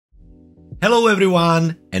Hello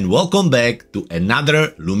everyone and welcome back to another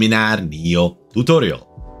Luminar NEO tutorial.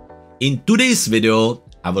 In today's video,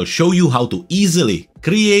 I will show you how to easily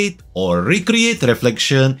create or recreate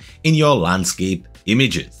reflection in your landscape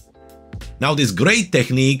images. Now this great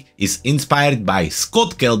technique is inspired by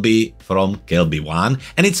Scott Kelby from Kelby One,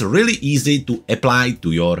 and it's really easy to apply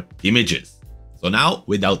to your images. So now,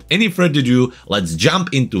 without any further ado, let's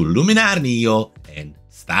jump into Luminar NEO and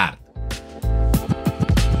start.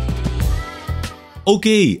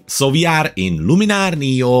 Okay, so we are in Luminar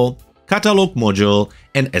NEO, catalog module,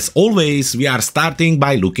 and as always, we are starting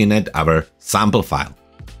by looking at our sample file.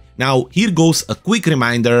 Now, here goes a quick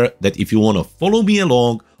reminder that if you want to follow me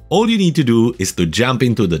along, all you need to do is to jump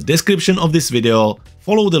into the description of this video,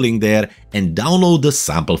 follow the link there, and download the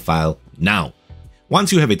sample file now.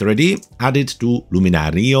 Once you have it ready, add it to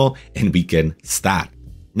Luminar NEO and we can start.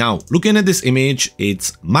 Now, looking at this image,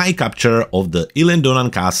 it's my capture of the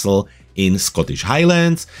Illendonan Castle in Scottish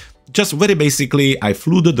Highlands. Just very basically, I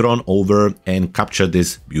flew the drone over and captured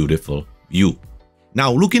this beautiful view.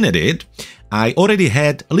 Now, looking at it, I already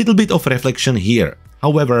had a little bit of reflection here.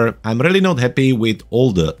 However, I'm really not happy with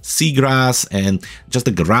all the seagrass and just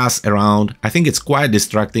the grass around. I think it's quite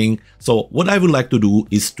distracting. So what I would like to do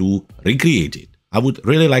is to recreate it. I would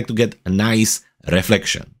really like to get a nice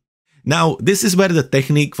reflection. Now, this is where the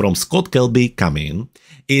technique from Scott Kelby come in.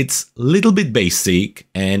 It's a little bit basic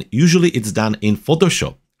and usually it's done in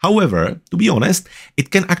Photoshop. However, to be honest, it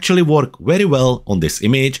can actually work very well on this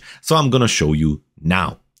image. So I'm gonna show you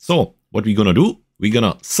now. So what we're gonna do, we're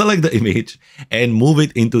gonna select the image and move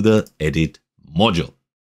it into the edit module.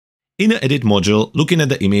 In the edit module, looking at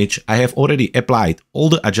the image, I have already applied all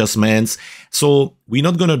the adjustments, so we're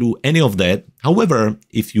not gonna do any of that. However,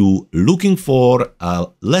 if you're looking for a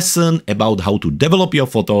lesson about how to develop your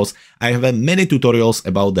photos, I have many tutorials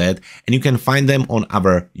about that, and you can find them on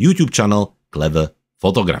our YouTube channel, Clever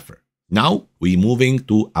Photographer. Now, we're moving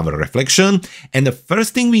to our reflection, and the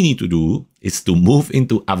first thing we need to do is to move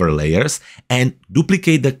into our layers and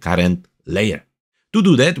duplicate the current layer. To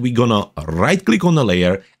do that, we're gonna right click on the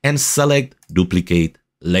layer and select duplicate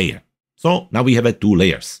layer. So now we have two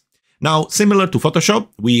layers. Now, similar to Photoshop,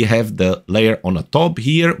 we have the layer on the top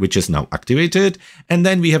here, which is now activated. And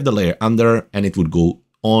then we have the layer under and it would go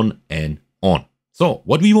on and on. So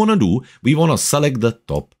what we wanna do, we wanna select the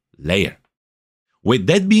top layer. With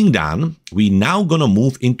that being done, we now gonna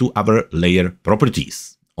move into our layer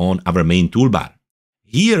properties on our main toolbar.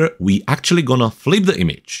 Here, we actually gonna flip the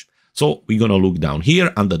image. So we're gonna look down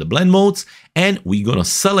here under the blend modes and we're gonna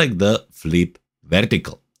select the flip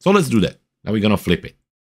vertical. So let's do that. Now we're gonna flip it.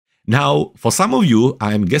 Now, for some of you,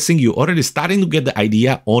 I'm guessing you're already starting to get the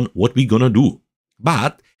idea on what we're gonna do.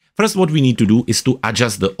 But first, what we need to do is to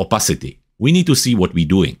adjust the opacity. We need to see what we're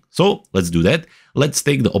doing. So let's do that. Let's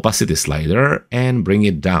take the opacity slider and bring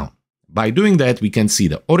it down. By doing that, we can see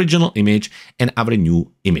the original image and our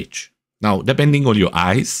new image. Now, depending on your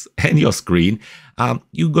eyes and your screen,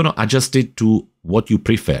 you're gonna adjust it to what you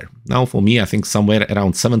prefer. Now, for me, I think somewhere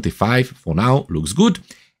around 75 for now looks good.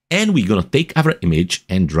 And we're gonna take our image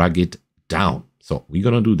and drag it down. So we're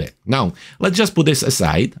gonna do that. Now, let's just put this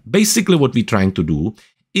aside. Basically, what we're trying to do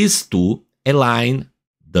is to align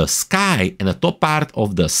the sky and the top part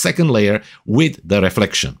of the second layer with the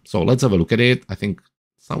reflection. So let's have a look at it. I think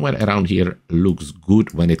somewhere around here looks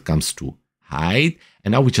good when it comes to height.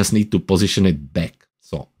 And now we just need to position it back.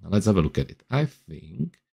 So let's have a look at it. I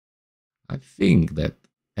think that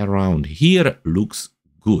around here looks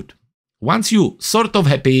good. Once you sort of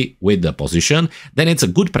happy with the position, then it's a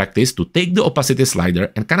good practice to take the opacity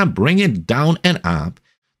slider and kind of bring it down and up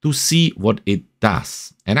to see what it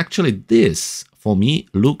does. And actually this, for me,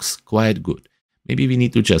 looks quite good. Maybe we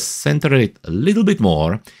need to just center it a little bit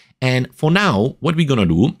more. And for now, what we're gonna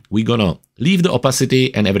do, we're gonna leave the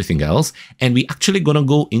opacity and everything else, and we actually gonna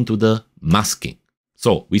go into the masking.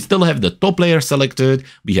 So we still have the top layer selected,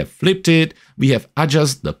 we have flipped it, we have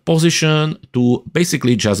adjusted the position to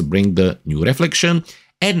basically just bring the new reflection.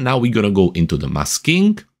 And now we're gonna go into the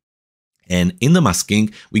masking. And in the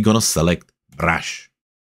masking, we're gonna select brush.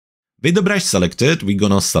 With the brush selected, we're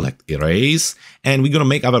gonna select erase, and we're gonna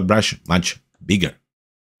make our brush much bigger.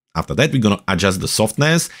 After that, we're gonna adjust the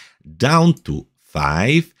softness down to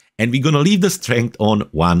 5, and we're gonna leave the strength on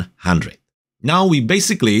 100. Now we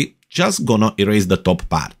basically just gonna erase the top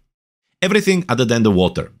part. Everything other than the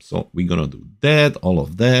water. So we're gonna do that, all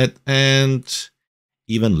of that, and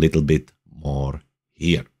even a little bit more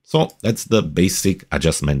here. So that's the basic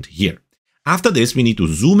adjustment here. After this, we need to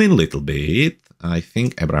zoom in a little bit, I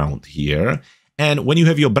think around here. And when you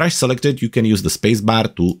have your brush selected, you can use the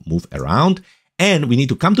spacebar to move around. And we need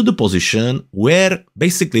to come to the position where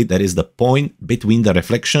basically there is the point between the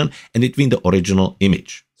reflection and between the original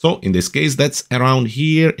image. So in this case, that's around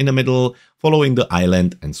here in the middle, following the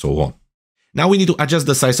island and so on. Now we need to adjust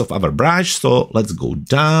the size of our brush. So let's go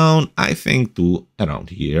down, I think, to around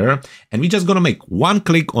here. And we're just going to make one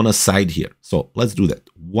click on a side here. So let's do that.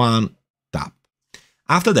 One tap.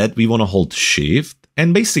 After that, we want to hold Shift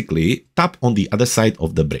and basically tap on the other side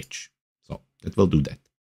of the bridge. So that will do that.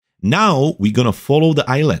 Now we're going to follow the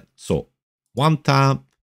island. So one tap,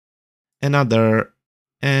 another,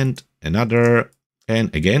 and another,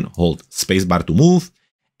 and again, hold spacebar to move,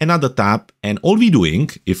 another tap, and all we're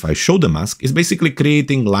doing, if I show the mask, is basically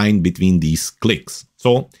creating line between these clicks.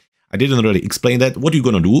 So I didn't really explain that. What you're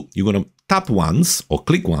going to do, you're going to tap once or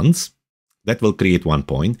click once, that will create one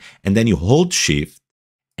point, and then you hold Shift,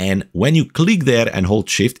 and when you click there and hold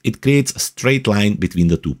Shift, it creates a straight line between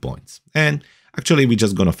the 2 points. And actually, we're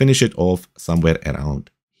just going to finish it off somewhere around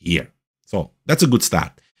here. So that's a good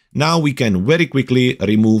start. Now we can very quickly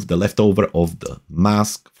remove the leftover of the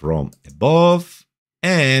mask from above.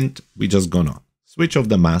 And we're just going to switch off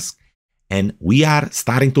the mask. And we are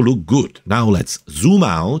starting to look good. Now let's zoom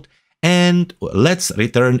out and let's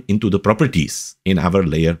return into the properties in our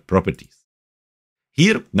layer properties.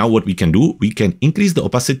 Here, now what we can do, we can increase the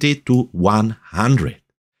opacity to 100.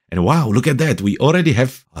 And wow, look at that. We already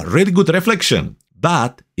have a really good reflection,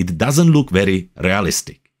 but it doesn't look very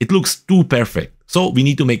realistic. It looks too perfect. So we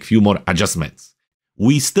need to make a few more adjustments.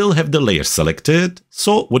 We still have the layer selected.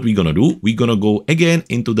 So what we're going to do, we're going to go again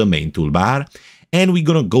into the main toolbar and we're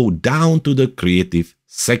going to go down to the creative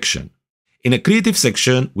section. In a creative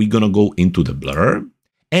section, we're going to go into the blur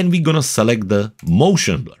and we're going to select the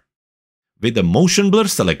motion blur. With the motion blur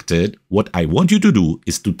selected, what I want you to do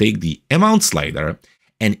is to take the amount slider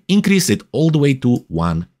and increase it all the way to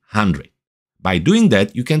 100. By doing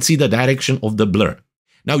that, you can see the direction of the blur.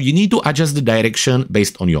 Now you need to adjust the direction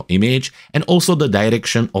based on your image and also the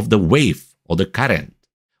direction of the wave or the current.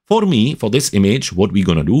 For me, for this image, what we're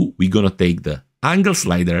gonna do, we're gonna take the angle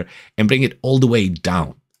slider and bring it all the way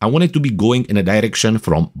down. I want it to be going in a direction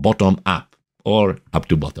from bottom up or up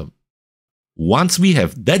to bottom. Once we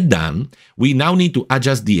have that done, we now need to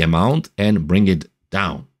adjust the amount and bring it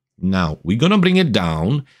down. Now we're gonna bring it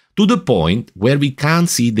down to the point where we can't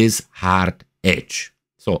see this hard edge.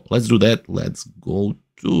 So let's do that. Let's go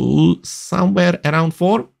to somewhere around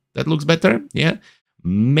 4. That looks better. Yeah,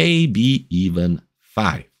 maybe even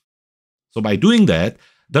 5. So by doing that,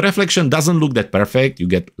 the reflection doesn't look that perfect. You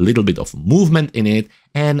get a little bit of movement in it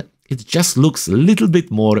and it just looks a little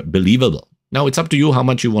bit more believable. Now it's up to you how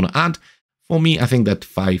much you want to add. For me, I think that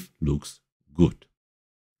 5 looks good.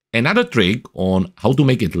 Another trick on how to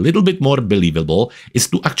make it a little bit more believable is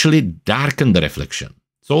to actually darken the reflection.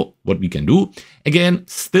 So what we can do, again,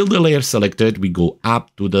 still the layer selected, we go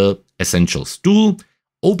up to the Essentials tool,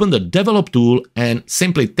 open the Develop tool and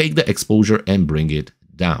simply take the exposure and bring it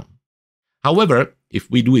down. However,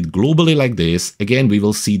 if we do it globally like this, again, we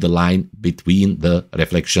will see the line between the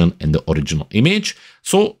reflection and the original image.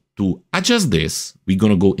 So to adjust this, we're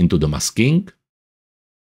going to go into the masking.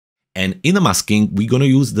 And in the masking, we're going to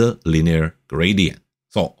use the linear gradient.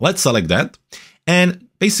 So let's select that and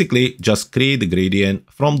basically just create the gradient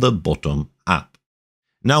from the bottom up.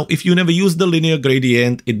 Now, if you never use the linear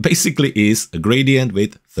gradient, it basically is a gradient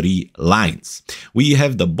with 3 lines. We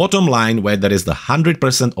have the bottom line where there is the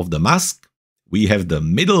 100% of the mask. We have the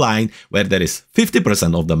middle line where there is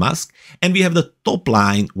 50% of the mask. And we have the top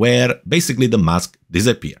line where basically the mask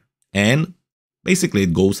disappears. And basically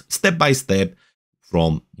it goes step by step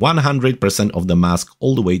from 100% of the mask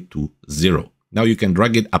all the way to 0. Now you can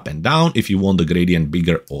drag it up and down if you want the gradient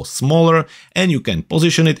bigger or smaller, and you can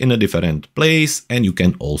position it in a different place, and you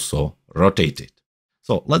can also rotate it.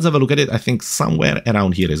 So let's have a look at it. I think somewhere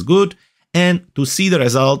around here is good. And to see the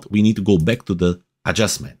result, we need to go back to the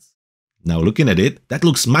adjustments. Now looking at it, that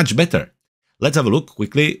looks much better. Let's have a look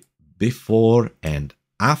quickly before and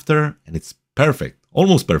after, and it's perfect,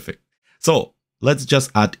 almost perfect. So let's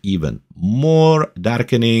just add even more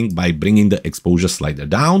darkening by bringing the exposure slider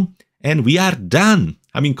down. And we are done.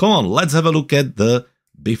 I mean, come on, let's have a look at the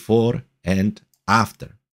before and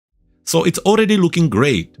after. So it's already looking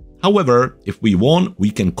great. However, if we want, we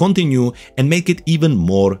can continue and make it even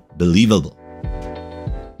more believable.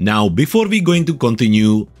 Now, before we're going to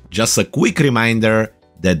continue, just a quick reminder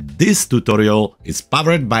that this tutorial is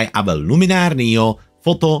powered by our Luminar NEO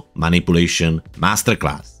Photo Manipulation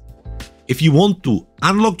Masterclass. If you want to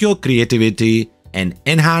unlock your creativity and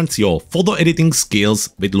enhance your photo editing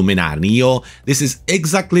skills with Luminar NEO, this is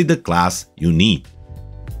exactly the class you need.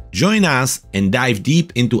 join us and dive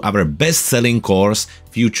deep into our best-selling course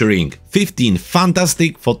featuring 15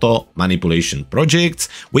 fantastic photo manipulation projects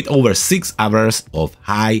with over 6 hours of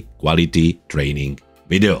high-quality training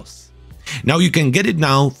videos. Now you can get it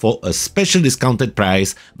now for a special discounted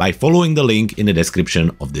price by following the link in the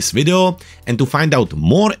description of this video, and to find out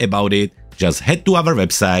more about it, just head to our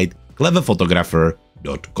website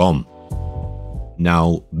cleverphotographer.com.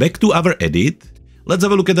 Now back to our edit. Let's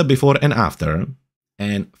have a look at the before and after.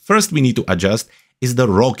 And first we need to adjust is the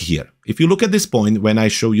rock here. If you look at this point when I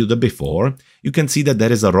show you the before, you can see that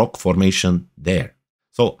there is a rock formation there.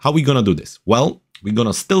 So how are we gonna do this? Well, we're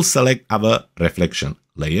gonna still select our reflection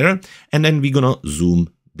layer and then we're gonna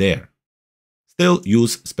zoom there. Still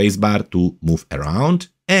use spacebar to move around,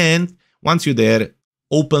 and once you're there,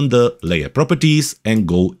 open the layer properties and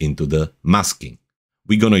go into the masking.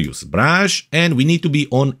 We're gonna use brush and we need to be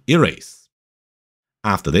on erase.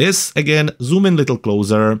 After this, again, zoom in a little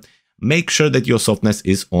closer, make sure that your softness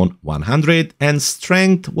is on 100 and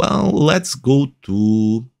strength, well, let's go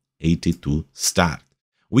to 80 to start.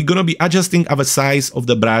 We're gonna be adjusting our size of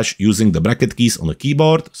the brush using the bracket keys on the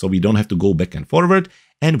keyboard, so we don't have to go back and forward,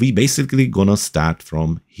 and we basically gonna start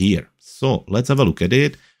from here. So let's have a look at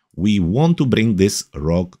it. We want to bring this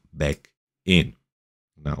rock back in.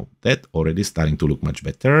 Now that already starting to look much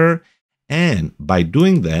better. And by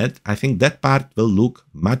doing that, I think that part will look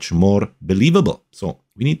much more believable. So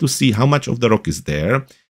we need to see how much of the rock is there.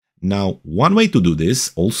 Now, one way to do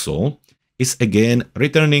this also is again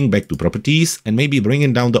returning back to properties and maybe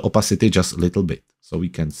bringing down the opacity just a little bit so we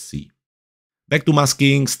can see. Back to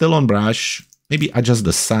masking, still on brush, maybe adjust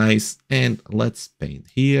the size and let's paint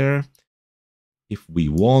here. If we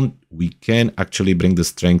want, we can actually bring the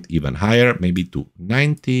strength even higher, maybe to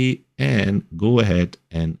 90, and go ahead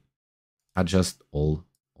and adjust all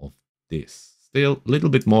of this. Still a little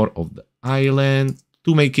bit more of the island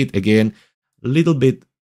to make it again a little bit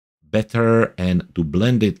better and to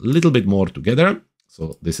blend it a little bit more together.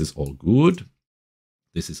 So this is all good.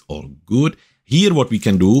 This is all good. Here what we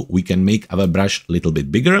can do, we can make our brush a little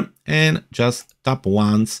bit bigger and just tap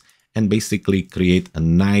once and basically create a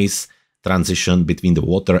nice transition between the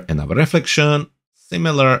water and our reflection.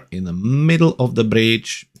 Similar in the middle of the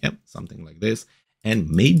bridge. Yep, something like this.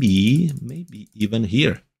 And maybe even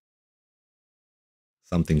here.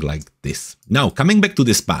 Something like this. Now, coming back to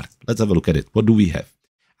this part, let's have a look at it. What do we have?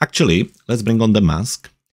 Actually, let's bring on the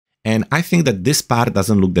mask. And I think that this part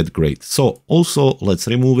doesn't look that great. So also, let's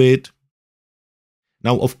remove it.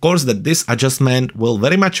 Now, of course, that this adjustment will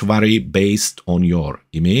very much vary based on your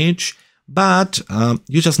image, but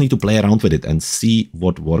you just need to play around with it and see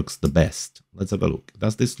what works the best. Let's have a look.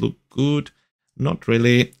 Does this look good? Not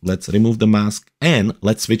really. Let's remove the mask and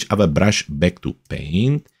let's switch our brush back to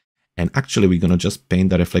paint. And actually, we're going to just paint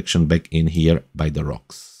the reflection back in here by the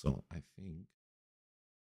rocks. So I think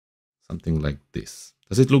something like this.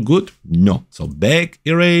 Does it look good? No. So back,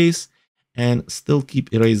 erase, and still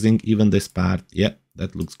keep erasing even this part. Yeah,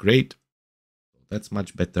 that looks great. That's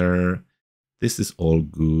much better. This is all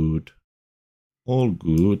good. All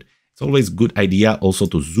good. It's always a good idea also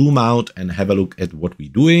to zoom out and have a look at what we're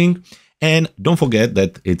doing. And don't forget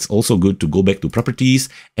that it's also good to go back to properties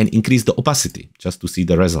and increase the opacity just to see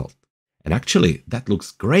the result. And actually, that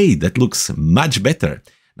looks great. That looks much better.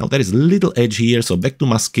 Now there is a little edge here, so back to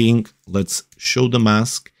masking. Let's show the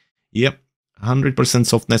mask. Yep, 100%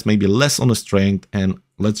 softness, maybe less on the strength. And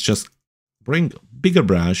let's just bring a bigger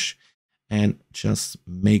brush and just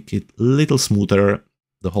make it a little smoother,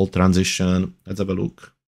 the whole transition. Let's have a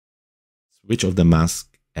look. Switch off the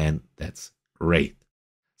mask, and that's great.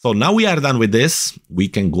 So now we are done with this. We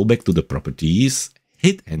can go back to the properties,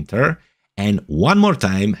 hit enter, and one more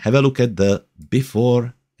time, have a look at the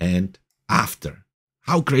before and after.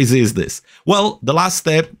 How crazy is this? Well, the last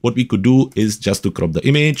step, what we could do is just to crop the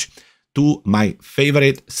image to my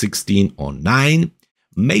favorite 16:9.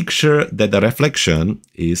 Make sure that the reflection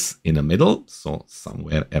is in the middle, so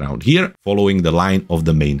somewhere around here, following the line of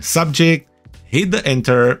the main subject. Hit the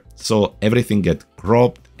enter, so everything gets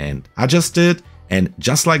cropped and adjusted. And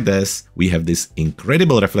just like this, we have this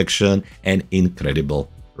incredible reflection and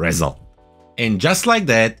incredible result. And just like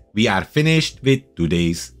that, we are finished with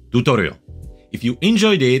today's tutorial. If you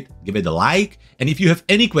enjoyed it, give it a like. And if you have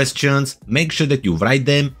any questions, make sure that you write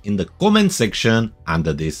them in the comment section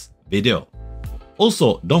under this video.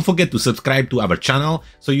 Also, don't forget to subscribe to our channel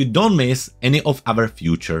so you don't miss any of our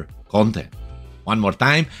future content. One more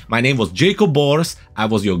time, my name was Jakub. I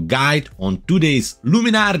was your guide on today's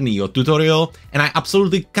Luminar NEO tutorial, and I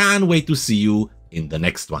absolutely can't wait to see you in the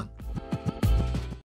next one.